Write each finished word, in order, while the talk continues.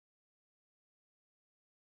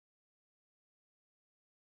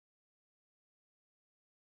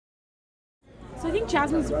So I think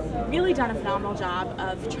Jasmine's really done a phenomenal job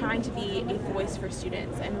of trying to be a voice for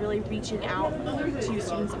students and really reaching out to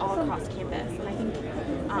students all across campus. And I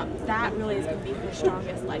think that really is going to be her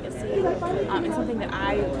strongest legacy and something that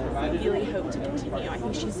I really hope to continue. I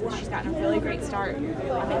think she's gotten a really great start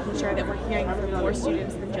on making sure that we're hearing from more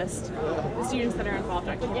students than just the students that are involved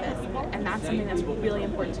on campus. And that's something that's really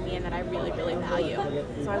important to me and that I really, really value.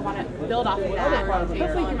 So I want to build off of that, hopefully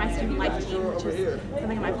through my student life team, which is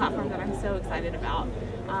something on my platform that I'm so excited about.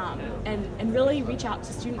 And really reach out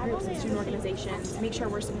to student groups and student organizations, make sure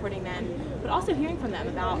we're supporting them, but also hearing from them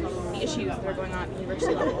about the issues that are going on at the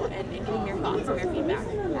university level and getting their thoughts and their feedback.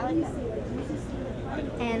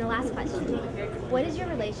 And the last question, what is your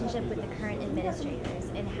relationship with the current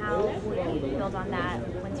administrators, and how will you build on that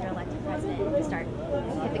once you're elected president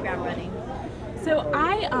and hit the ground running? So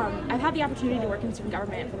I've had the opportunity to work in student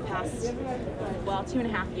government for the past, well,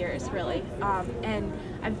 2.5 years, really, and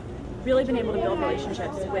I've really been able to build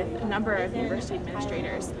relationships with a number of university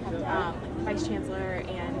administrators, like the vice chancellor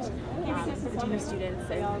and the dean of students,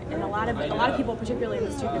 and a lot of people, particularly in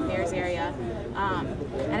the student affairs area.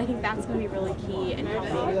 And I think that's going to be really key in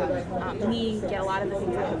helping me get a lot of the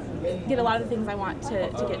things I want to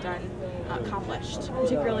get done accomplished,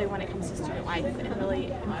 particularly when it comes to student life and really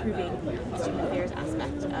improving the student affairs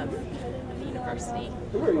aspect of the university.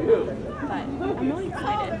 But I'm really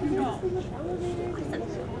excited.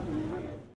 Awesome.